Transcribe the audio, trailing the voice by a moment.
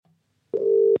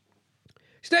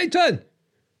Staten!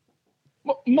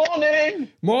 Morning!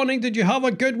 Morning, did you have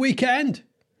a good weekend?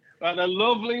 Had a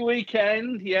lovely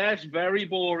weekend. Yes, very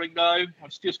boring though.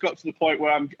 I've just got to the point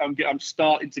where I'm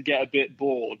starting to get a bit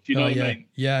bored. Do you know what I mean?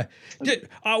 Yeah.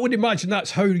 I would imagine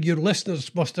that's how your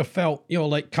listeners must have felt,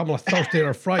 like come a Thursday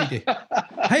or Friday.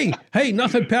 Hey,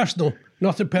 nothing personal.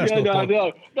 Nothing personal.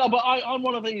 Yeah, no. But I'm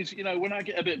one of these, when I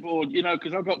get a bit bored,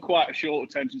 because I've got quite a short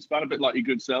attention span, a bit like your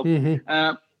good self.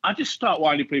 Mm-hmm. I just start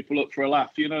winding people up for a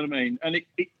laugh, you know what I mean? And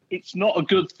it's not a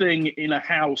good thing in a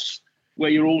house where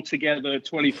you're all together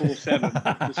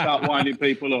 24/7 to start winding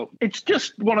people up. It's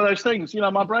just one of those things,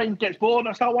 my brain gets bored and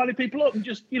I start winding people up and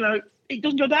just, it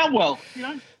doesn't go down well,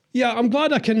 Yeah, I'm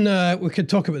glad we can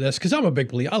talk about this because I'm a big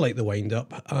believer. I like the wind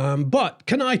up. But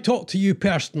can I talk to you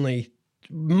personally,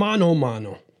 mano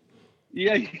mano?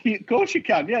 Yeah, of course you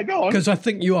can. Yeah, go on. Because I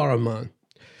think you are a man.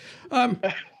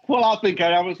 Well, I think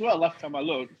I am as well, last time I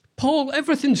looked. Paul,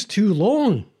 everything's too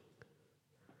long.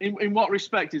 In what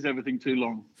respect is everything too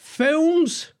long?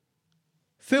 Films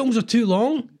are too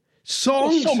long.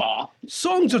 Songs, well, some are.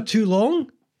 Songs are too long.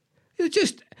 My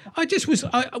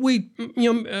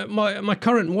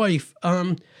current wife,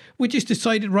 we just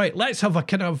decided, right, let's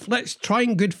try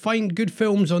and find good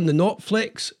films on the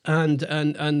Netflix and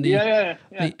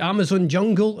the Amazon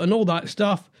Jungle and all that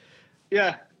stuff.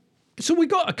 Yeah. So we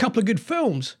got a couple of good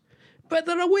films, but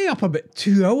they're way up about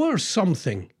 2 hours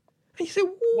something. And you say,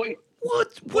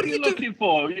 What are you looking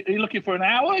for? Are you looking for an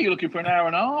hour? Are you looking for an hour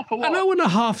and a half? Or what? An hour and a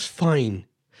half's fine.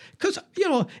 Because,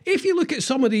 if you look at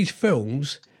some of these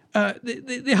films,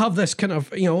 they have this kind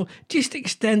of, just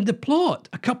extend the plot.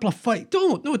 A couple of fight.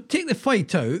 Take the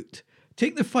fight out.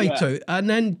 Take the fight out. And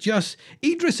then just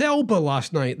Idris Elba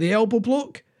last night, the Elba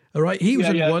bloke, all right? He was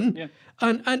in one. Yeah.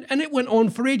 And it went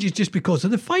on for ages just because of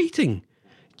the fighting.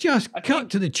 Just cut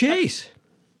to the chase.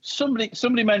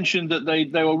 Somebody mentioned that they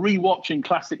were rewatching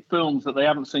classic films that they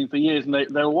haven't seen for years, and they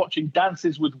were watching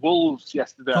Dances with Wolves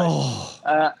yesterday.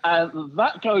 And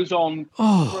that goes on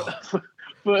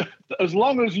for as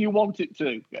long as you want it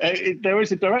to. There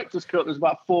is a director's cut. There's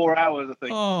about 4 hours, I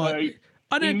think.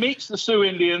 He meets the Sioux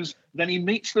Indians, then he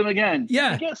meets them again.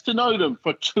 Yeah. He gets to know them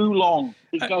for too long.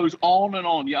 It goes on and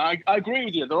on. Yeah, I agree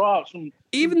with you. There are some.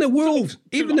 Even the wolves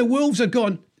are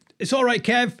gone. It's all right,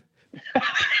 Kev.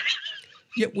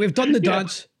 Yeah, we've done the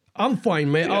dance. I'm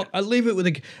fine, mate. Yeah. I'll leave it with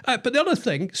the. But the other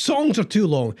thing, songs are too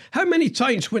long. How many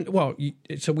times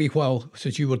it's a wee while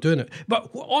since you were doing it.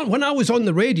 But when I was on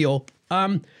the radio,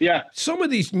 some of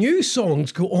these new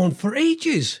songs go on for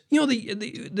ages.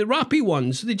 The rappy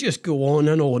ones, they just go on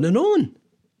and on and on.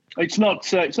 It's not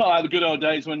like the good old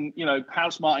days when,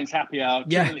 House Martin's Happy Hour, 2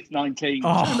 minutes 19.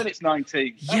 2 minutes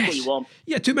 19. That's what you want.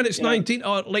 Yeah, 2 minutes 19,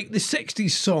 or like the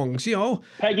 60s songs,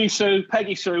 Peggy Sue,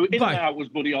 in and out was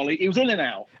Buddy Holly. He was in and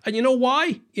out. And you know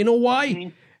why?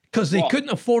 Because they couldn't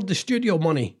afford the studio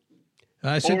money.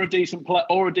 Or a decent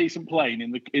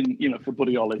plane for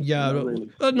Buddy Holly. Yeah, really.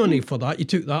 No need for that. You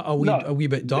took that a wee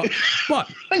bit dark. But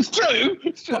it's true.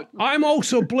 But I'm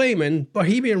also blaming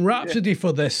Bohemian Rhapsody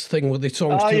for this thing with the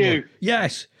songs. Are you?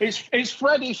 Yes. It's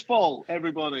Freddie's fault,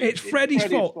 everybody. It's Freddie's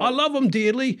fault. I love him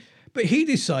dearly, but he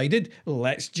decided,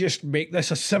 let's just make this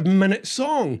a 7-minute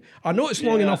song. I know it's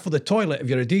long enough for the toilet if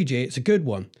you're a DJ. It's a good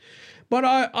one. But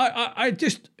I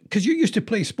just, because you used to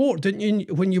play sport, didn't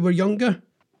you, when you were younger?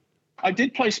 I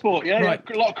did play sport, right.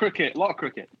 A lot of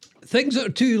cricket. Things that are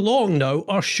too long now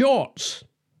are shorts,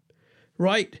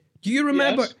 right? Do you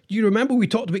remember? Yes. Do you remember we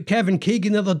talked about Kevin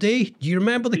Keegan the other day? Do you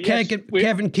remember the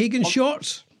Kevin Keegan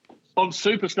shorts? On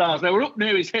Superstars, they were up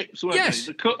near his hips, weren't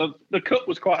they? The cut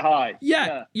was quite high.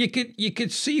 Yeah, you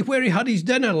could see where he had his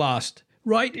dinner last,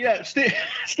 right? Yeah,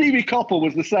 Stevie Coppell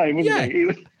was the same, wasn't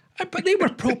he? But they were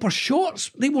proper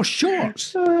shorts. They were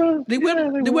shorts. They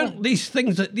weren't these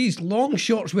things these long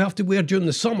shorts we have to wear during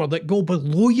the summer that go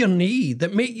below your knee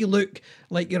that make you look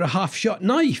like you're a half-shut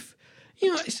knife.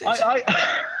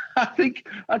 I think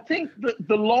that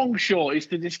the long short is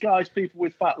to disguise people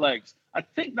with fat legs. I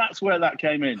think that's where that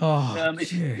came in.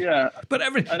 Yeah. But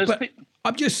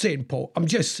I'm just saying, Paul.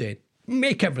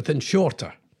 Make everything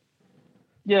shorter.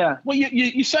 Yeah. Well,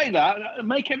 you say that.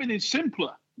 Make everything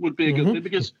simpler would be a good thing,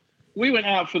 because we went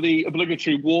out for the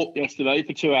obligatory walk yesterday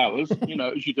for 2 hours,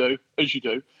 as you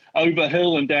do, over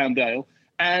hill and down dale,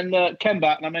 and came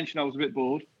back, and I mentioned I was a bit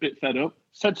bored, a bit fed up,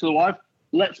 said to the wife,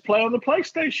 let's play on the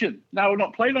PlayStation. Now, we've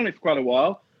not played on it for quite a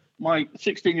while. My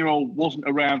 16-year-old wasn't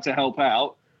around to help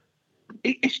out.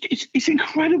 It's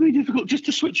incredibly difficult just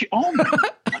to switch it on.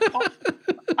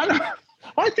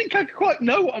 I think I quite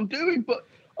know what I'm doing, but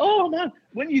oh man,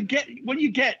 when you get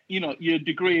your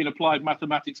degree in applied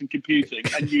mathematics and computing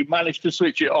and you manage to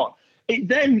switch it on, It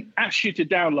then asks you to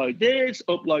download this,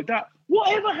 upload that.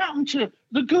 Whatever happened to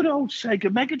the good old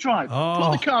Sega Mega Drive?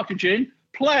 Put the cartridge in,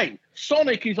 play.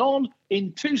 Sonic is on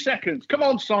in 2 seconds. Come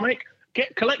on, Sonic.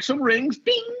 Collect some rings.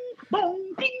 Ding, bong,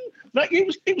 ding. Like it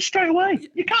was straight away.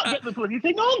 You can't get the bloody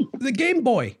thing on. The Game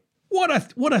Boy. What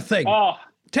a thing. Oh,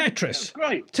 Tetris.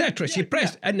 great. Tetris. You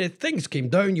pressed and the things came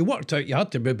down. You worked out you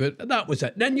had to reboot. And that was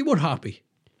it. Then you were happy.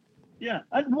 Yeah.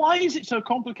 And why is it so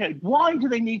complicated? Why do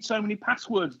they need so many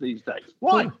passwords these days?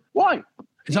 Why? Why?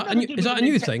 Is that a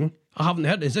new thing? I haven't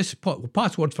heard. Is this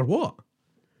password for what?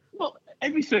 Well,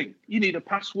 everything. You need a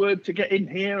password to get in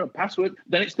here, a password.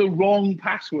 Then it's the wrong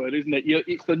password, isn't it?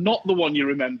 It's not the one you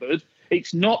remembered.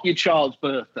 It's not your child's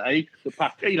birthday,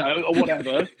 or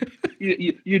whatever.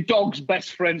 your dog's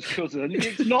best friend's cousin.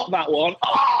 It's not that one.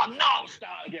 Oh, no,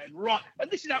 start again. Right.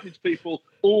 And this is happening to people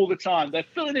all the time. They're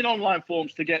filling in online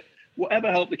forms to get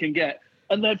whatever help they can get,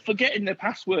 and they're forgetting their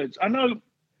passwords. I know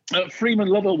Freeman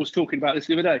Lovell was talking about this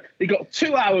the other day. He got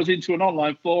 2 hours into an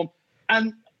online form,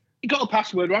 and he got a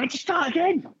password wrong to start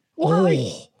again. Why?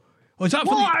 Oh, is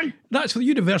that that's for the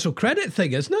universal credit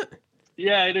thing, isn't it?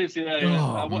 Yeah, it is.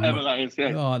 Yeah. Whatever that is.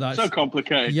 Yeah. Oh, that's so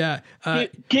complicated. Yeah.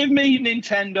 Give me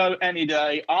Nintendo any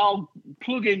day. I'll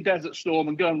plug in Desert Storm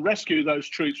and go and rescue those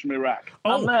troops from Iraq.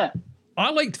 I'm there.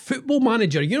 I liked Football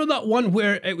Manager. You know that one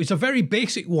where it was a very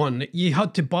basic one. You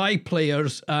had to buy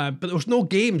players, but there was no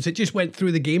games. It just went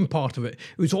through the game part of it.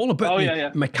 It was all about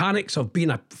the mechanics of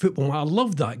being a football. I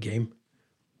loved that game.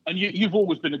 And you've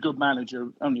always been a good manager,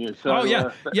 haven't you? So,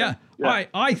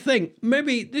 I think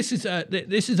maybe this is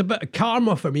a bit of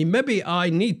karma for me. Maybe I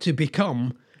need to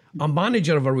become a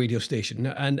manager of a radio station,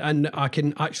 and I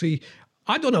can actually.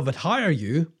 I don't know if I'd hire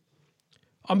you.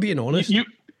 I'm being honest.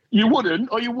 You wouldn't,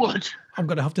 or you would? I'm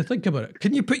going to have to think about it.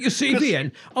 Can you put your CV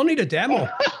in? I'll need a demo.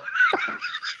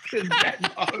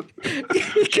 Demo.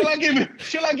 Shall I give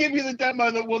you the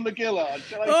demo that won the Gillard?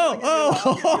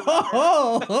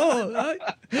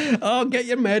 Oh, get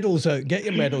your medals out. Get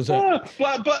your medals out.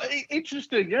 But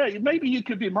interesting, yeah. Maybe you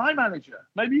could be my manager.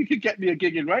 Maybe you could get me a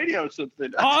gig in radio or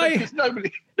something. Because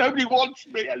nobody wants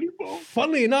me anymore.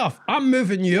 Funnily enough, I'm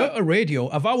moving you out of radio.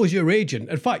 If I was your agent,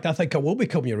 in fact, I think I will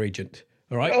become your agent.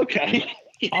 All right. Okay.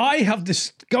 I have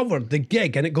discovered the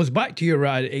gig, and it goes back to your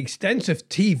extensive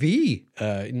TV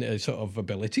sort of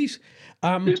abilities.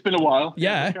 It's been a while.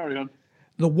 Yeah. Carry on.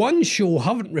 The One Show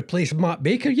haven't replaced Matt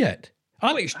Baker yet.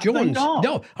 Alex Jones.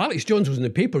 No, Alex Jones was in the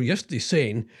paper yesterday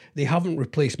saying they haven't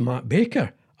replaced Matt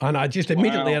Baker. And I just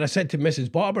immediately, and I said to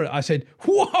Mrs. Barber, I said,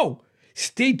 whoa,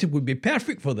 Steed would be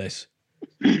perfect for this.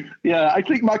 Yeah, I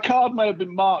think my card may have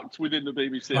been marked within the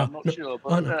BBC. I'm not sure.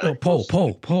 But, no, Paul.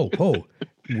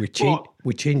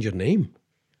 We change your name.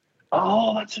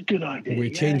 Oh, that's a good idea. We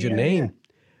change your name.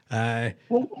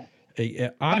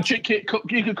 Patrick,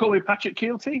 you could call me Patrick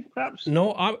Keelty, perhaps?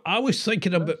 No, I was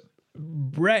thinking about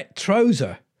Brett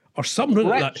Trouser or something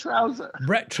like that.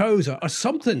 Brett Trouser or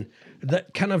something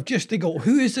that kind of just to go,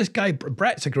 who is this guy?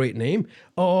 Brett's a great name.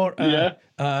 Or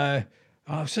I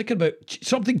was thinking about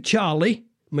something Charlie.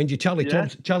 Mind you,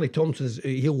 Charlie Thompson,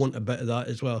 he'll want a bit of that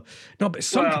as well. No, but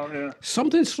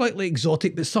something slightly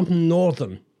exotic, but something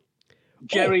northern.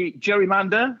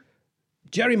 Gerrymander?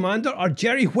 Gerrymander or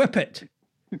Jerry Whippet?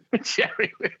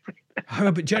 Jerry Whippet. How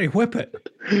about Jerry Whippet?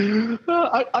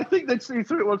 I think they'd see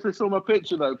through it once they saw my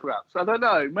picture, though, perhaps. I don't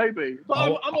know, maybe. But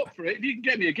I'm up for it. If you can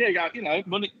get me a gig,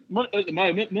 money at the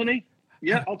moment, money.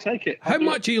 Yeah, I'll take it. How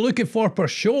much are you looking for per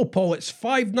show, Paul? It's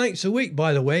 5 nights a week,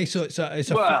 by the way, so it's a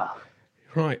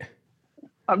right.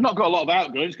 I've not got a lot of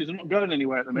outgoings because I'm not going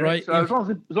anywhere at the minute. Right. So as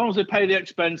long as they pay the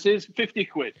expenses, 50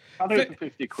 quid. I'll do it for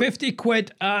 50 quid. 50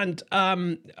 quid and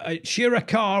share a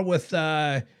car with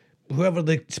whoever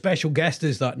the special guest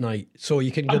is that night, so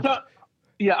you can go.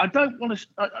 I don't want to.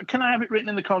 Can I have it written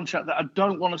in the contract that I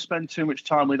don't want to spend too much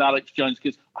time with Alex Jones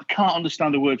because I can't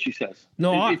understand a word she says?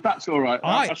 No, if that's all right.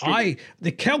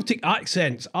 The Celtic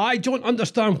accents. I don't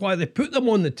understand why they put them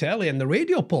on the telly and the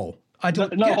radio, Paul. I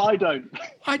don't. No, I don't.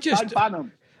 I'd ban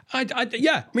them.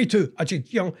 Yeah, me too. I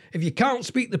just, if you can't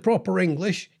speak the proper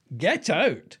English, get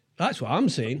out. That's what I'm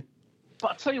saying.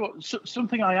 But I'll tell you what,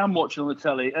 something I am watching on the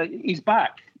telly, he's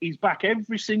back. He's back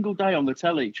every single day on the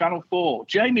telly, Channel 4.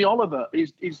 Jamie Oliver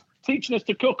is teaching us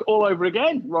to cook all over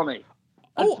again, Ronnie.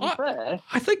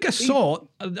 I think I saw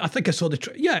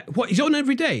the... what, he's on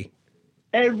every day?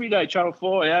 Every day, Channel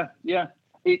 4, yeah.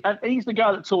 And he's the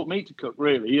guy that taught me to cook,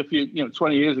 really.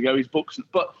 20 years ago, his books...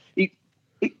 But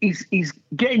he's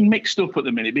getting mixed up at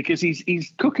the minute because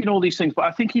he's cooking all these things, but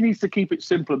I think he needs to keep it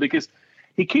simpler because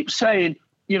he keeps saying...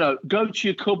 go to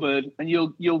your cupboard and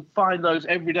you'll find those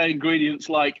everyday ingredients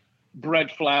like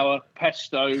bread flour,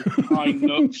 pesto, pine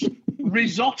nuts,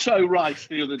 risotto rice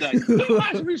the other day. Who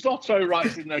has risotto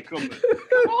rice in their cupboard?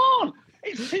 Come on.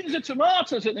 It's tins of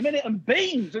tomatoes at the minute and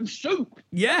beans and soup.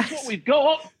 Yes. That's what we've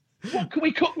got. What can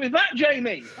we cook with that,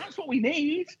 Jamie? That's what we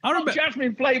need. Not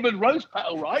jasmine-flavoured rose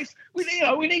petal rice.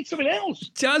 We need something else.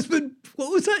 Jasmine,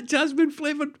 what was that?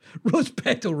 Jasmine-flavoured rose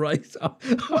petal rice?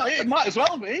 Well, it might as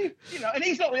well be. And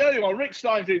he's not the only one. Rick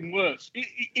Stein's even worse.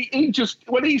 He just,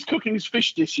 when he's cooking his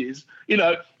fish dishes,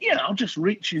 I'll just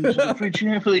reach into the fridge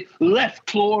here for the left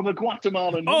claw of a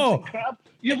Guatemalan crab.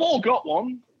 You've all got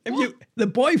one. The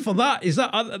boy for that is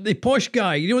that the posh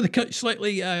guy, the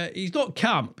slightly, he's not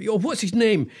camp. What's his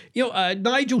name?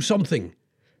 Nigel something.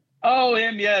 Oh,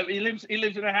 him, yeah. He lives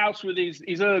in a house with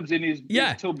his herbs in his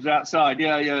tubs outside.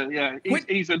 Yeah.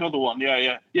 He's another one.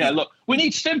 Yeah. Look, we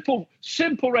need simple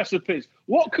recipes.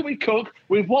 What can we cook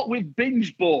with what we've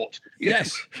binge bought?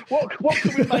 Yes. What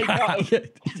can we make out of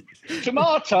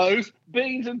tomatoes,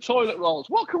 beans, and toilet rolls?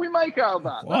 What can we make out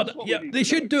of that? They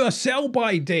should do a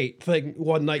sell-by date thing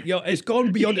one night. It's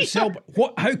gone beyond its sell.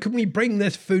 How can we bring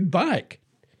this food back?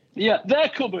 Yeah, their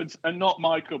cupboards and not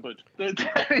my cupboard. There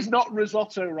is not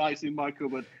risotto rice in my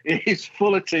cupboard. It is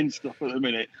full of tin stuff at the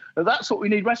minute. And that's what we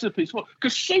need recipes for.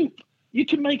 Because soup, you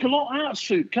can make a lot out of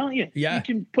soup, can't you? Yeah. You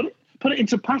can put it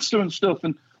into pasta and stuff.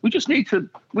 And we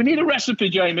need a recipe,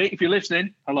 Jamie, if you're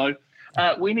listening. Hello.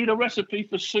 We need a recipe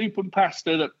for soup and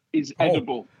pasta that is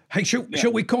edible. Hey, shall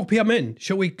we copy him in?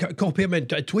 Shall we copy him in?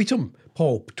 Tweet him,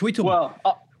 Paul. Tweet him. Well,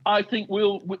 I think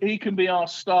he can be our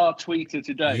star tweeter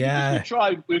today. Yeah.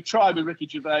 We've tried with Ricky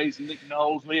Gervais and Nick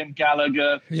Knowles, Liam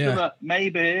Gallagher,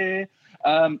 maybe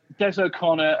Des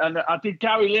O'Connor, and I did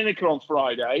Gary Lineker on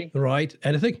Friday. Right.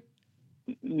 Anything?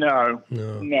 No.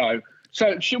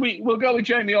 So we'll go with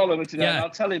Jamie Oliver today. Yeah. And I'll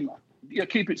tell him,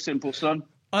 keep it simple, son.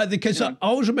 Because I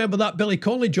always remember that Billy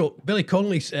Connolly joke. Billy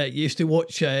Connolly used to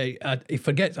watch. I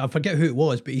forget who it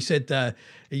was, but he said,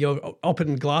 up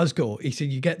in Glasgow, he said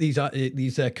you get these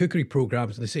cookery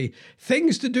programs, and they say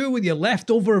things to do with your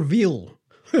leftover veal.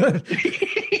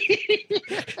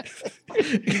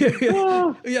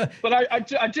 Yeah, but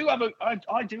I do have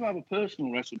a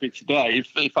personal recipe today.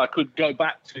 If I could go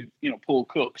back to Paul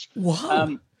Cook's.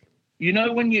 Wow.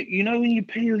 When you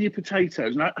peel your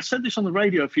potatoes, and I said this on the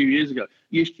radio a few years ago,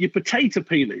 your potato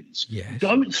peelings,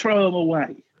 don't throw them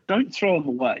away. Don't throw them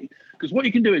away. Because what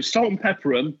you can do is salt and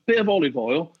pepper them, bit of olive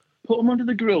oil, put them under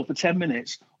the grill for 10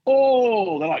 minutes.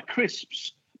 Oh, they're like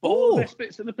crisps. All the best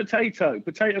bits of the potato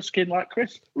skin like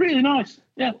crisps. Really nice.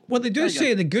 Yeah. Well, they do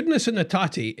say the goodness in the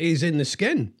tatty is in the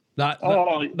skin.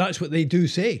 That's what they do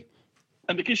say.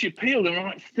 And because you peel them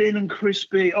right thin and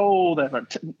crispy, they're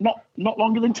not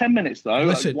longer than 10 minutes though.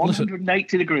 Listen,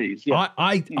 180 degrees. Yeah.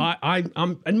 I'm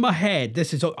in my head.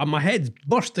 My head's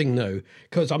bursting now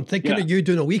because I'm thinking of you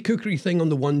doing a wee cookery thing on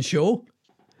the one show.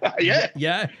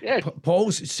 Yeah.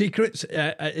 Paul's secrets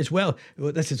as well.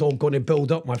 This is all going to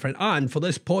build up, my friend. And for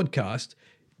this podcast,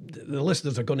 the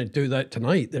listeners are going to do that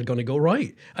tonight. They're going to go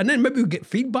right, and then maybe we'll get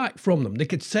feedback from them. They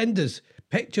could send us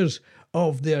pictures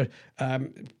of their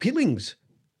peelings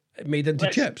made into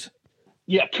chips.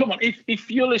 Yeah, come on. If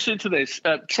you're listening to this,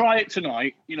 try it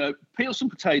tonight. Peel some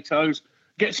potatoes,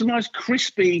 get some nice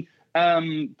crispy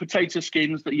potato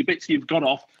skins that bits you've got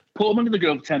off, put them under the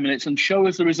grill for 10 minutes and show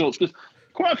us the results. Because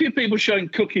quite a few people showing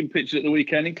cooking pictures at the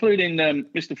weekend, including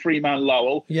Mr. Freeman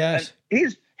Lowell. Yes.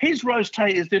 And his roast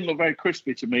taters didn't look very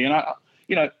crispy to me. And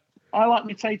I like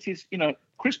my taters,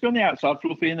 crispy on the outside,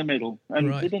 fluffy in the middle.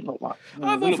 And they didn't look like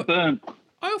they look burnt.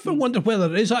 I often wonder whether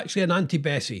there is actually an Auntie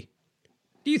Bessie.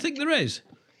 Do you think there is?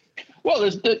 Well,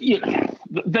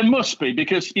 there must be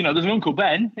because, there's an Uncle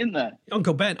Ben, isn't there?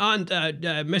 Uncle Ben and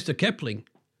Mr. Kipling.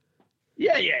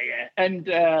 Yeah. And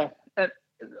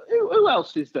who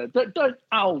else is there? Don't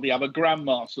Aldi have a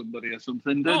grandma somebody or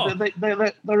something? They're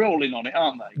all in on it,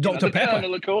 aren't they? Dr. Pepper. The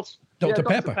Colonel, of course. Dr.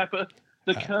 Pepper.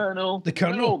 The Colonel. The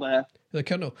Colonel. They're all there. The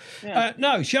Colonel. Yeah.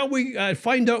 Now, shall we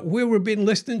find out where we've been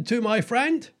listening to, my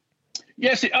friend?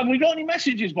 Yes, have we got any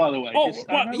messages, by the way?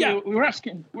 We were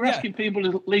asking people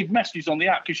to leave messages on the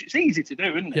app because it's easy to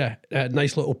do, isn't it? Yeah,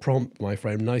 nice little prompt, my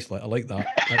friend. I like that.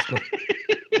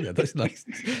 That's nice.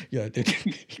 Yeah,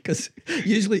 because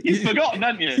usually you've forgotten,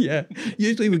 haven't you? Yeah,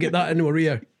 usually we get that into our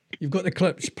ear. You've got the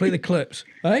clips. Play the clips,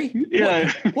 eh?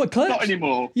 Yeah. What clips? Not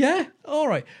anymore. Yeah. All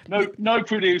right. No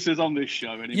producers on this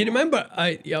show anymore. You remember?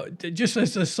 Just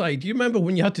as an aside, do you remember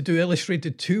when you had to do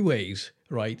illustrated two ways,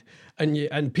 right?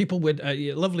 And people would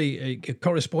lovely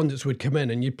correspondents would come in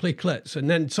and you'd play clips, and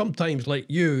then sometimes like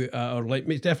you or like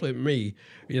me, definitely me,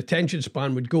 your attention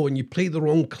span would go and you play the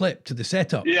wrong clip to the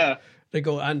setup. Yeah. They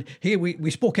go, and here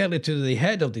we spoke earlier to the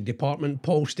head of the department,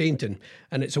 Paul Stainton,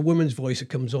 and it's a woman's voice that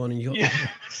comes on, and you go, Yeah.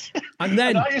 and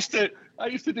then I used to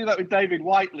do that with David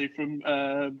Whiteley from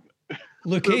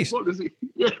Luke Case. What was it?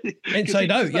 Yeah.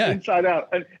 Inside Out, yeah. Inside Out.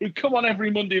 And he'd come on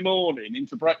every Monday morning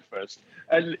into breakfast,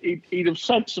 and he'd have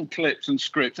sent some clips and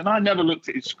scripts, and I never looked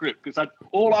at his script because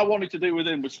all I wanted to do with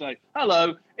him was say,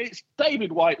 "Hello, it's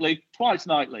David Whiteley, twice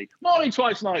nightly, morning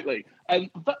twice nightly," and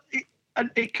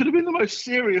it could have been the most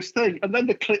serious thing, and then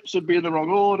the clips would be in the wrong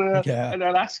order, and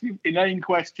I'd ask him inane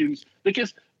questions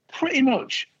because pretty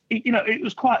much, it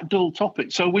was quite a dull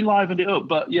topic. So we livened it up,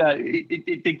 but yeah,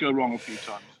 it did go wrong a few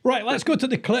times. Right, let's go to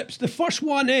the clips. The first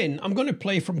one in, I'm going to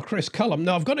play from Chris Cullum.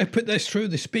 Now, I've got to put this through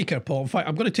the speaker, Paul. In fact,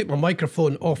 I'm going to take my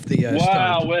microphone off the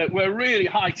wow, stand. We're really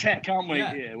high-tech, aren't we,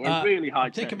 here? We're really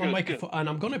high-tech. Taking my microphone, and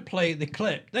I'm going to play the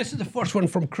clip. This is the first one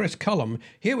from Chris Cullum.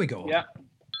 Here we go. Yeah. This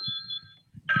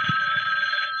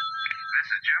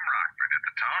is Jim Rockford at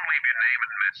the tone. Leave your name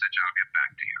and message. I'll get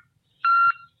back to you.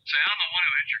 Say, I'm the one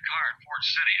who hit your car in Ford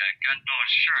City. I got no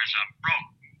insurance. I'm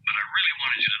broke. But I really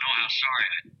wanted you to know how sorry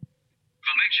I am. If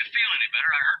it makes you feel any better,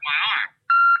 I hurt my arm.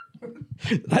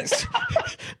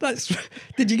 That's.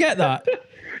 Did you get that?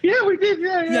 Yeah, we did.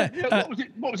 Yeah.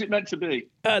 What was it meant to be?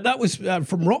 That was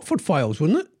from Rockford Files,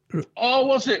 wasn't it? Oh,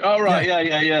 was it? Oh, right.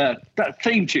 Yeah. That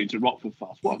theme tune to Rockford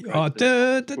Files. What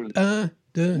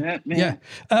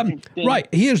right,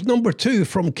 here's number 2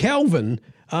 from Kelvin,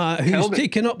 who's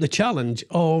taken up the challenge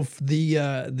of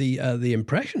the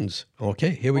impressions. Okay,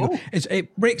 here we go.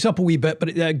 It breaks up a wee bit,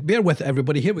 but bear with it,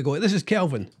 everybody. Here we go. This is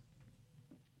Kelvin.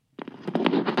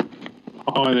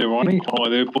 Hi there, Ronnie. Hi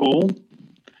there, Paul.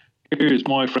 Here's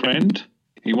my friend.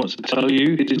 He wants to tell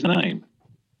you his name.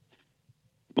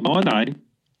 My name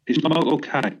is Michael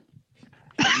K. Not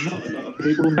a lot of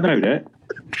people know that.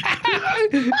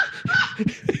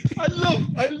 I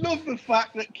love the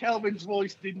fact that Kelvin's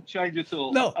voice didn't change at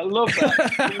all. No, I love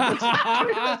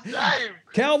that.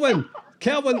 Kelvin,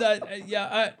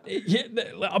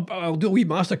 I'll do a wee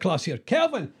masterclass here.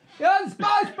 Kelvin,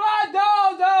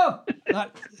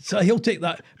 so he'll take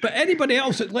that. But anybody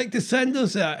else that'd like to send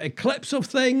us clips of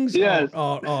things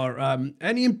or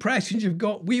any impressions you've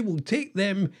got, we will take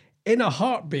them in a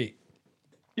heartbeat.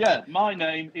 Yeah, my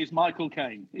name is Michael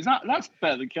Caine. That's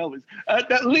better than Kelvin's?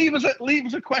 Leave us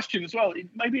a question as well.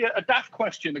 Maybe a daft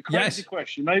question, a crazy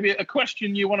question, maybe a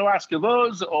question you want to ask of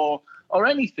us or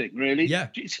anything really. Yeah,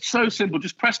 it's so simple.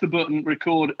 Just press the button,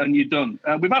 record, and you're done.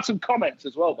 We've had some comments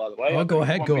as well, by the way. Oh, go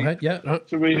ahead. Yeah.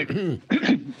 To read it.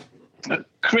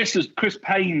 Chris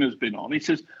Payne has been on. He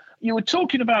says, you were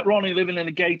talking about Ronnie living in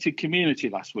a gated community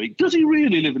last week. Does he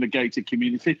really live in a gated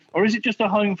community, or is it just a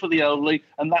home for the elderly,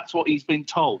 and that's what he's been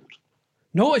told?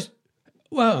 No, it's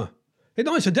a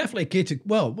definitely gated.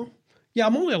 Well, yeah,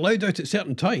 I'm only allowed out at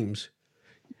certain times.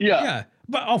 Yeah,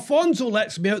 but Alfonso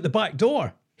lets me out the back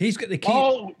door. He's got the key.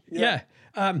 Oh, yeah.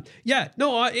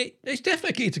 It's definitely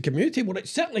a gated community. Well, it's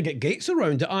certainly got gates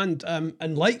around it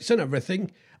and lights and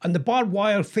everything, and the barbed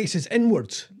wire faces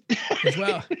inwards as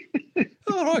well.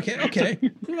 Oh, okay.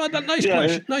 Well,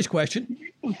 nice question.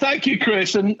 Thank you,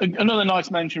 Chris. And another nice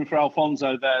mention for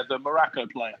Alfonso there, the Morocco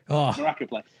player. Morocco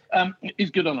player. He's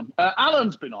good on him.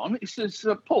 Alan's been on. He says,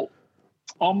 Paul,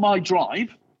 on my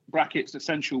drive, brackets,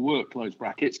 essential work, close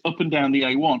brackets, up and down the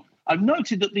A1, I've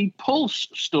noted that the Pulse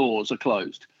stores are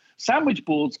closed. Sandwich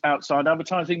boards outside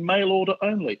advertising mail order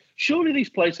only. Surely these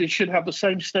places should have the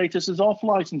same status as off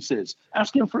licenses.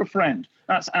 Asking for a friend.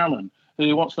 That's Alan,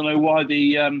 who wants to know why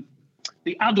the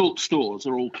adult stores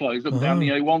are all closed up and down the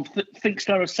A1. Thinks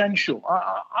they're essential.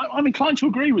 I'm inclined to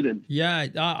agree with him. Yeah,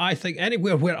 I think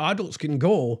anywhere where adults can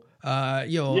go,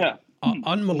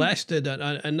 unmolested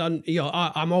and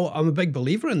I'm a big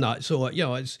believer in that. So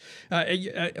it's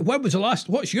when was the last?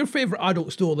 What's your favourite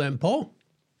adult store then, Paul?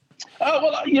 Oh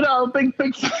well,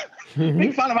 big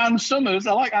fan of Ann Summers.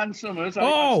 I like Ann Summers.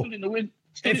 I stood in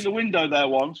the window there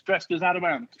once, dressed as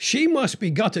Adamant. She must be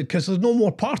gutted because there's no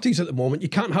more parties at the moment. You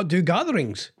can't do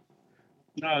gatherings.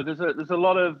 No, there's a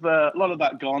lot of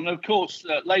that gone. Of course,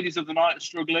 ladies of the night are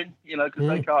struggling, because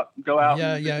they can't go out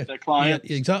and visit their clients.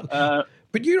 Yeah, exactly.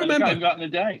 But you remember, back in the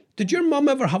day, did your mum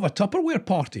ever have a Tupperware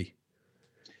party?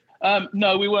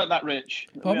 No, we weren't that rich.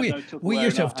 We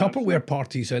used to have Tupperware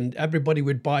parties, and everybody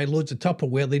would buy loads of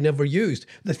Tupperware they never used.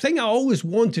 The thing I always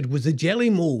wanted was the jelly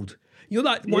mold. You know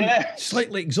that one,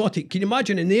 slightly exotic. Can you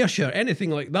imagine in Ayrshire, anything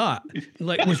like that?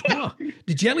 Like was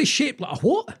the jelly shaped like a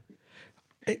what?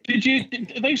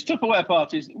 These Tupperware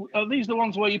parties, are these the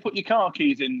ones where you put your car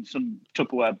keys in some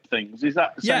Tupperware things? Is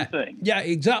that the same thing? Yeah,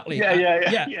 exactly.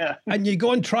 Yeah. And you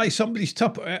go and try somebody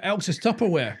else's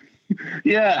Tupperware.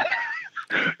 Yeah.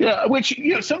 Yeah, which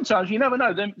sometimes you never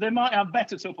know. They might have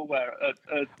better Tupperware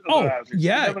at other houses. You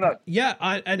never know. yeah,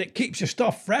 and it keeps your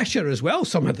stuff fresher as well.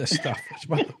 Some of this stuff as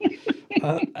well.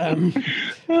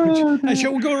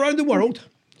 Shall we go around the world?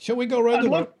 Shall we go around the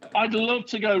world? I'd love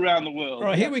to go around the world.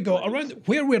 Right, here we go. Around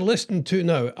where we're listening to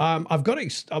now. I've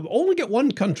only got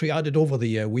one country added over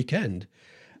the weekend.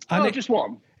 And just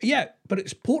one. Yeah, but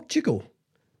it's Portugal.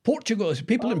 Portugal.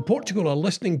 People in Portugal are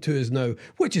listening to us now,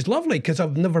 which is lovely because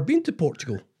I've never been to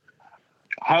Portugal.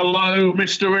 Hello,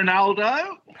 Mr.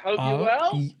 Ronaldo. Hope you're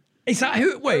well. Is that who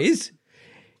it was?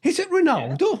 Is it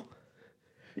Ronaldo?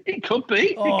 It could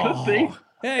be. It could be.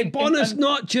 Hey, bonus,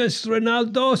 not just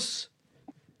Ronaldo's.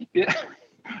 Yeah.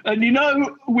 And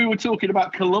we were talking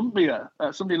about Colombia.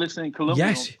 Somebody listening in Colombia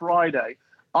on Friday.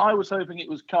 I was hoping it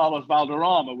was Carlos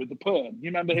Valderrama with the perm.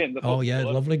 You remember him?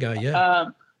 Lovely guy, yeah.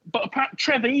 But apparently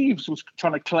Trev Eves was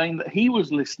trying to claim that he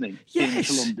was listening in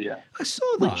Colombia. I saw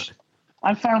that. Which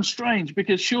I found strange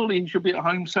because surely he should be at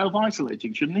home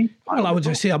self-isolating, shouldn't he? Well, I would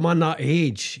just say I'm on that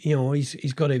age.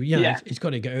 He's got to, he's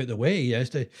got to get out of the way. He has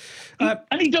to.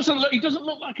 And he doesn't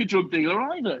look like a drug dealer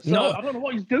either. So no, I don't know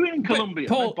what he's doing in Colombia.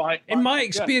 Paul, in my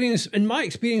experience,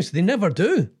 they never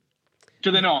do.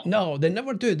 Do they not? No, they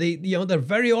never do. They're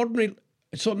very ordinary.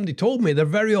 Somebody told me they're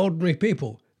very ordinary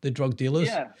people. The drug dealers.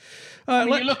 Yeah.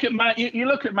 You look at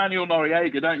Manuel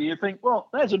Noriega, don't you? You think, well,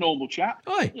 there's a normal chap.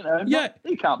 Aye.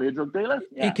 He can't be a drug dealer.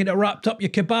 Yeah. He could have wrapped up your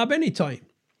kebab anytime.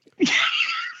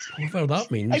 Whatever that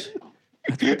means.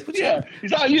 Yeah.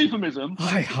 Is that a euphemism?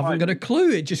 I haven't got a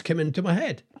clue. It just came into my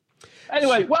head.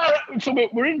 Anyway, so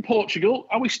we're in Portugal.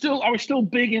 Are we still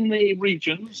big in the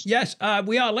regions? Yes,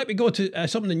 we are. Let me go to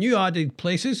some of the new added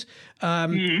places.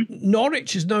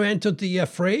 Norwich has now entered the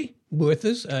fray with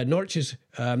us. Norwich is.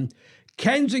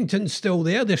 Kensington's still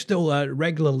there. They're still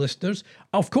regular listeners.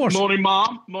 Of course. Morning,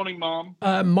 Mom.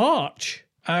 March.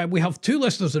 We have two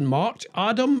listeners in March.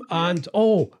 Adam and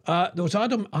there was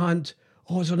Adam and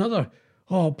there's another.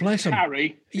 Oh, bless him.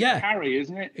 Harry. Yeah. Harry,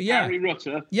 isn't it? Yeah. Harry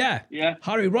Rutter. Yeah. Yeah.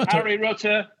 Harry Rutter. Harry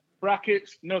Rutter.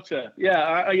 Brackets Nutter. Yeah.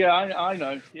 I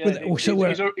know.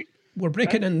 Yeah. We're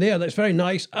breaking in there. That's very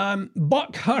nice.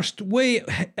 Buckhurst Way.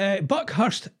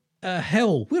 Buckhurst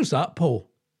Hill. Where's that, Paul?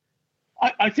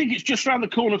 I think it's just around the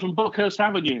corner from Buckhurst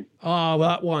Avenue. Ah,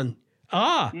 that one.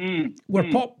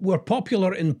 We're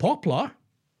popular in Poplar.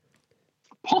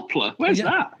 Poplar? Where's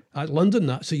that? London.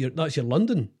 That's your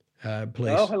London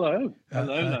place. Oh, hello,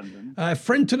 London.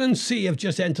 Frinton and Sea have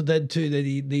just entered into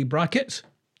the brackets.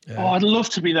 I'd love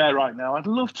to be there right now. I'd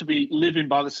love to be living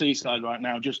by the seaside right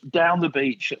now, just down the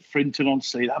beach at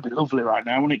Frinton-on-Sea. That'd be lovely right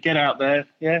now. Wouldn't it? Get out there,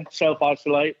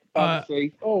 self-isolate by the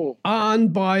sea. Oh.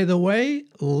 And by the way,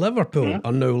 Liverpool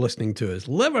are now listening to us.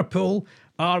 Liverpool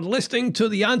are listening to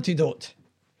The Antidote.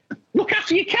 Look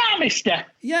after your car, mister.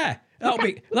 Yeah, that'll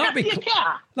be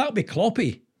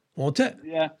Kloppy, won't it?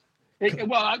 Yeah. It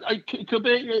could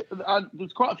be.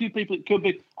 There's quite a few people. It could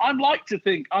be. I like to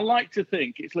think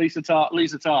it's Lisa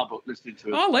Tarbuck listening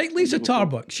to us. I like Lisa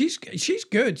Tarbuck. She's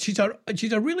good. She's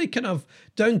a really kind of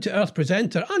down to earth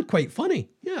presenter and quite funny.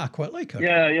 Yeah, I quite like her.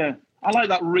 Yeah. I like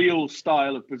that real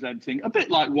style of presenting, a bit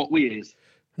like What We Is.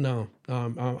 No,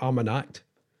 I'm an act.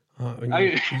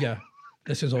 Yeah,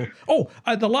 this is all.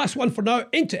 The last one for now.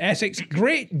 Into Essex,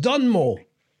 Great Dunmow.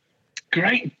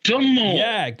 Great Dunmow.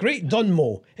 Yeah, Great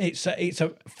Dunmow. It's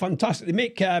a fantastic. They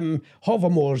make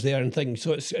hovermores there and things,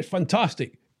 so it's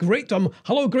fantastic. Great Dunmow.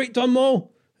 Hello, Great Dunmow.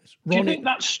 Do you think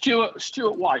that's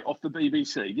Stuart White off the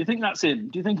BBC? Do you think that's him?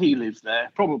 Do you think he lives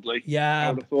there? Probably. Yeah.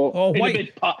 I would have thought.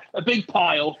 White, a big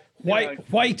pile.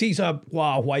 Whitey's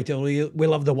Whitey. We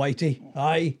love the Whitey.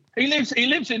 Aye. He lives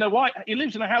in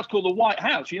a house called the White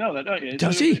House. You know that, don't you?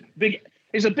 Does he?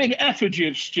 There's a big effigy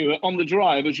of Stuart on the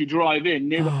drive as you drive in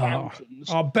near the fountains.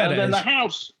 I bet it is. And then the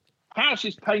house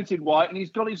is painted white, and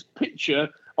he's got his picture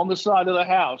on the side of the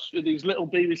house with his little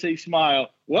BBC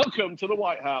smile. Welcome to the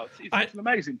White House. It's an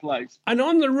amazing place. And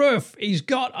on the roof, he's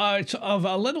got a sort of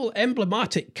a little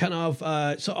emblematic kind of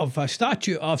sort of a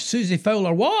statue of Susie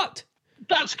Fowler. What?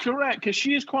 That's correct, because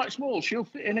she is quite small. She'll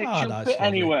fit in it. She'll fit lovely.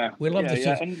 anywhere. We love this.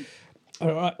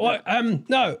 All right. Well,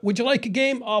 now, would you like a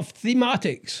game of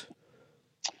thematics?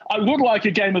 I would like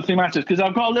a game of thematics because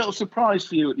I've got a little surprise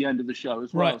for you at the end of the show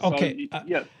as well. Right, okay.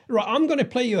 Yeah. Right, I'm going to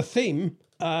play you a theme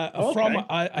from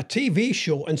a TV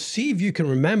show and see if you can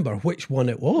remember which one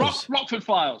it was. Rockford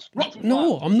Files.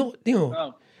 No, I'm not.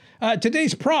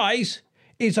 Today's prize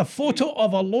is a photo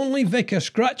of a lonely vicar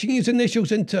scratching his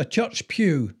initials into a church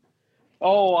pew.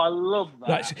 Oh, I love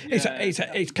that. It's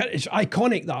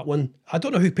iconic, that one. I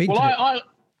don't know who painted it.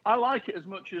 I like it as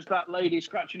much as that lady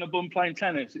scratching her bum playing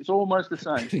tennis. It's almost the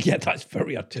same. Yeah, that's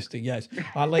very artistic. Yes,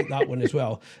 I like that one as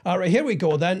well. All right, here we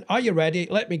go then. Are you ready?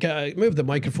 Let me move the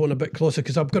microphone a bit closer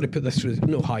because I've got to put this through.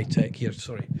 No high tech here.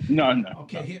 Sorry. No.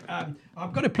 Okay, here, I'm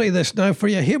going to play this now for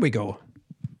you. Here we go.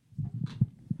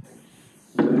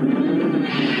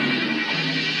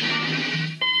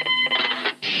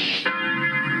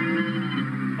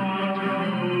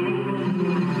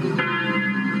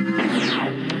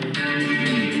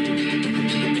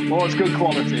 Oh, it's good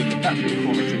quality. That's good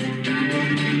quality.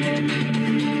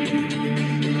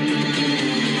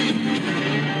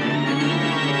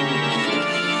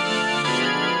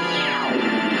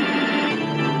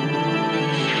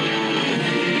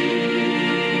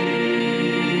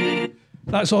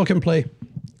 That's all I can play.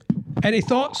 Any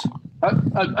thoughts? I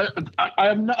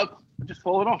am not. Just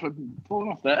fallen off. I'm falling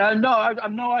off there. No,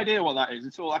 I've no idea what that is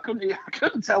at all. I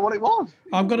couldn't tell what it was.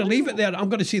 I'm going to leave it there. I'm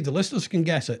going to see if the listeners can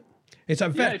guess it. It's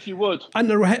a Yeah, if you would. And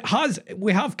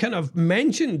we have kind of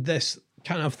mentioned this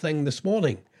kind of thing this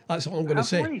morning. That's all I'm going to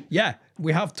say. We? Yeah,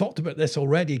 we have talked about this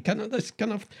already. This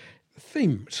kind of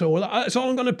theme. So that's all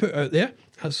I'm going to put out there.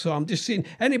 So I'm just saying,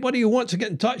 anybody who wants to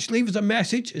get in touch, leave us a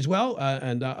message as well.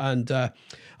 And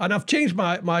I've changed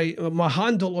my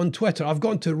handle on Twitter. I've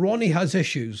gone to Ronnie Has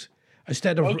Issues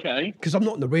instead of because I'm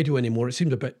not on the radio anymore. It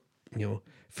seems a bit,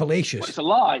 fallacious. Well, it's a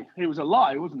lie. It was a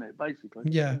lie, wasn't it? Basically.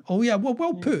 Yeah. Oh, yeah.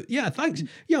 Well put. Yeah. Thanks.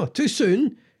 Too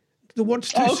soon. The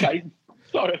word's too soon. Okay.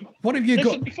 Sorry. What have you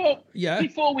got?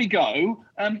 Before we go,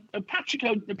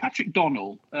 Patrick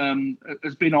Donnell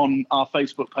has been on our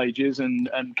Facebook pages and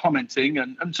commenting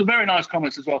and some very nice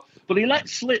comments as well. But he let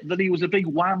slip that he was a big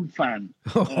Wham fan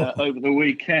over the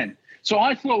weekend. So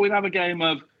I thought we'd have a game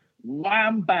of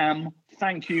Wham Bam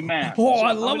Thank You Man. Oh, so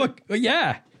I love it.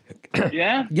 Yeah.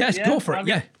 Yeah? Yes, go for it.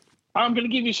 Yeah. I'm going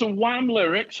to give you some Wham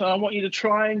lyrics and I want you to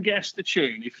try and guess the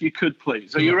tune, if you could,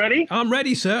 please. Are you ready? I'm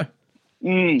ready, sir.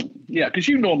 Yeah, because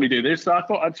you normally do this, so I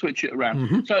thought I'd switch it around.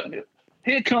 Mm-hmm. So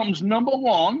here comes number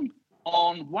one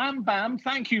on Wham Bam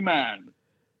Thank You Man.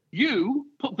 You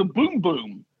put the boom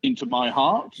boom into my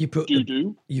heart. You put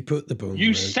the boom.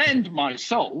 You send my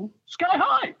soul sky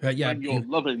high when your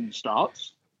loving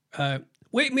starts.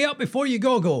 Wake me up before you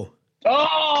go.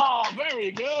 Oh,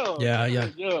 very good. Yeah. Very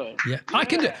good. Yeah.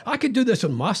 I could do this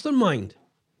on Mastermind.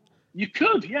 You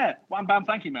could, yeah. Wham Bam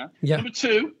Thank You Man. Yeah. Number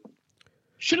two.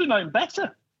 Should have known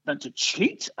better than to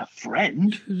cheat a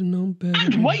friend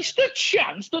and waste a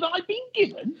chance that I've been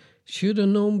given. Should have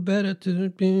known better to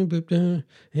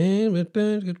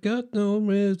got no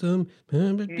wisdom.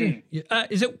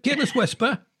 Is it Careless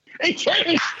Whisper? It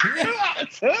is.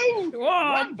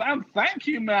 Wham Bam Thank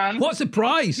You Man. What's the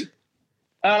prize?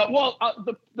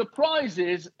 The prize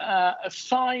is a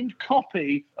signed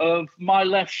copy of My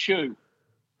Left Shoe.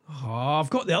 Oh, I've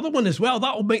got the other one as well.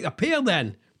 That'll make the pair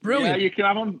then. Brilliant. Yeah, you can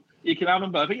have them. You can have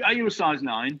them both. Are you a size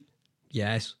 9?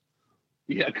 Yes.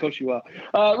 Yeah, of course you are.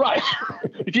 Right.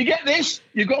 If you get this,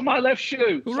 you've got My Left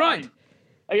Shoe. Right.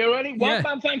 Are you ready? Yeah. One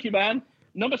man, thank you, man.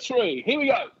 Number 3. Here we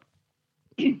go.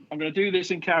 I'm going to do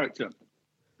this in character.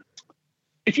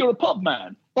 If you're a pub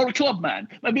man or a club man,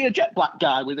 maybe a jet black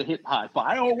guy with a hip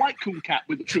hi-fi or a white cool cat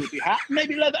with a trilby hat,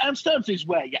 maybe leather and stones is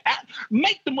where you're at.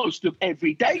 Make the most of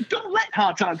every day. Don't let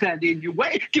hard times stand in your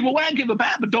way. Give away and give a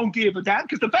bam, but don't give a damn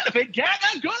because the benefit gang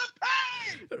ain't going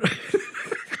to pay.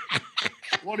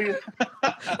 What do you...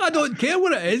 I don't care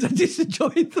what it is. I just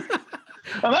enjoyed that.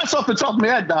 And that's off the top of my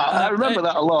head, that. I remember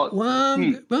that a lot.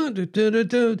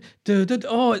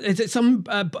 Oh, is it some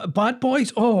Bad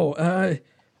Boys?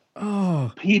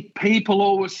 People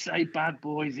always say Bad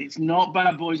Boys. It's not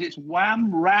Bad Boys. It's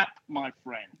Wham Rap, my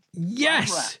friend.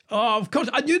 Yes. Oh, of course.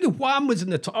 I knew the Wham was in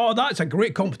the top. Oh, that's a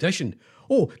great competition.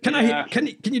 Oh, can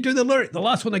you do the lyric, the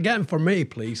last one again for me,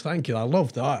 please? Thank you. I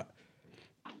love that.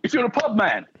 If you're a pub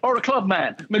man or a club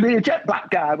man, maybe a jet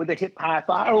black guy with a hip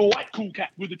hi-fi or a white cool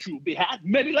cat with a trilby hat,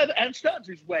 maybe leather and studs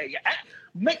is where you're at.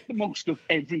 Make the most of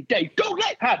every day. Don't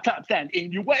let hard times stand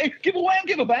in your way. Give away and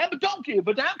give a bam, but don't give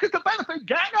a damn because the benefit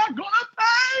gang are going to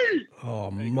pay. Oh,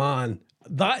 man.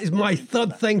 That is my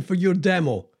third thing for your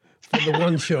demo for the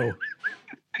one show.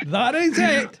 That is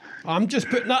it. I'm just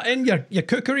putting that in your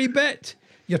cookery bit,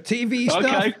 your TV stuff.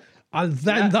 Okay. And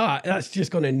then that's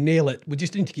just going to nail it. We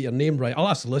just need to get your name right. I'll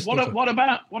ask the listeners. What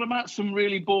about some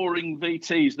really boring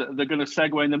VTs that they're going to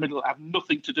segue in the middle, have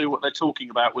nothing to do what they're talking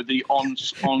about with the on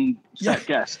set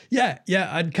guest? Yeah.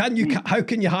 And how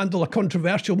can you handle a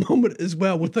controversial moment as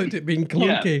well without it being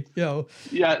clunky?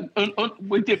 Yeah,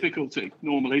 with difficulty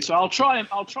normally. So I'll try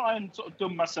and sort of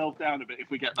dumb myself down a bit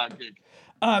if we get that gig.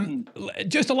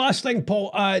 Just the last thing,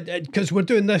 Paul, because we're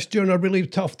doing this during a really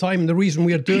tough time. The reason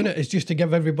we're doing it is just to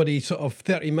give everybody sort of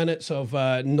 30 minutes of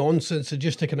nonsense and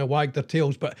just to kind of wag their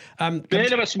tails. But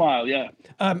Bit of a smile, yeah.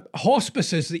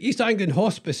 hospices, the East Anglian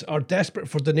Hospice are desperate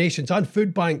for donations and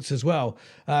food banks as well.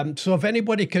 So if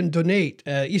anybody can donate,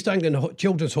 East Anglian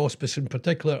Children's Hospice in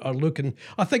particular are looking,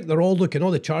 I think they're all looking,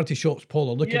 all the charity shops,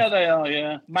 Paul, are looking. Yeah, they are,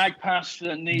 yeah. Magpass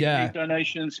need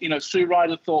donations. You know, Sue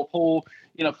Ryder Thorpe Hall,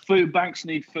 you know, food banks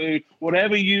need food.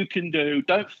 Whatever you can do,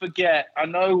 don't forget. I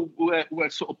know we're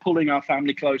sort of pulling our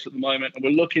family close at the moment, and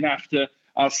we're looking after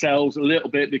ourselves a little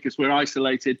bit because we're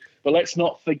isolated. But let's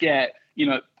not forget, you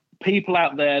know, people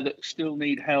out there that still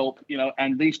need help, you know,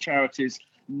 and these charities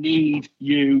need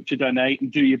you to donate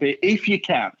and do your bit if you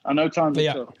can. I know times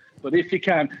are tough, but if you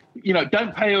can, you know,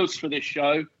 don't pay us for this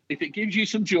show. If it gives you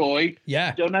some joy,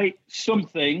 donate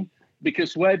something.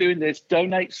 Because we're doing this,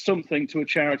 donate something to a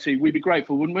charity. We'd be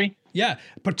grateful, wouldn't we? Yeah,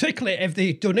 particularly if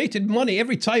they donated money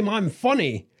every time I'm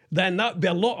funny, then that'd be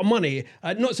a lot of money.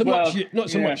 Not so much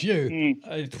you.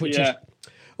 Which is.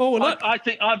 Oh, well, I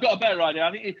think I've got a better idea.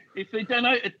 I think if they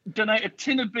donate a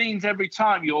tin of beans every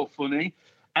time you're funny,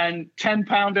 and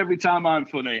 £10 every time I'm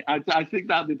funny, I think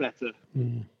that'd be better.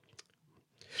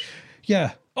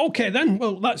 Yeah. Okay, then.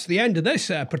 Well, that's the end of this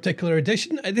particular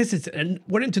edition. And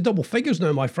we're into double figures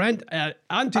now, my friend.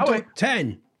 Antidote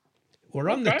 10. We're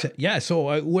on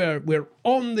so we're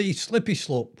on the slippy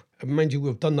slope. Mind you,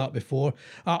 we've done that before.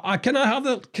 Can I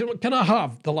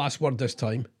have the last word this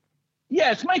time?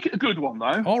 Yes, make it a good one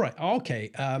though. All right.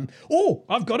 Okay.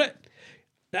 I've got it.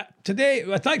 Today,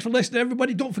 thanks for listening,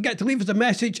 everybody. Don't forget to leave us a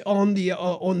message on the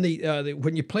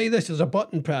when you play this. There's a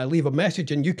button, leave a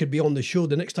message, and you could be on the show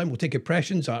the next time. We'll take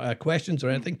impressions, questions, or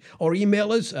anything, or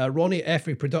email us, Ronnie at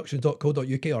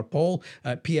FReeProductions.co.uk or Paul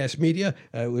at PS Media.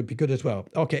 Would be good as well.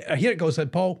 Okay, here it goes then,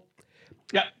 Paul.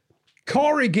 Yeah.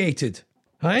 Corrugated,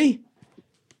 hey?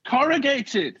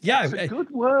 Corrugated. Yeah, that's a good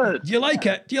word. Do you like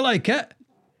it?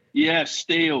 Yeah,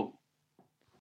 steel.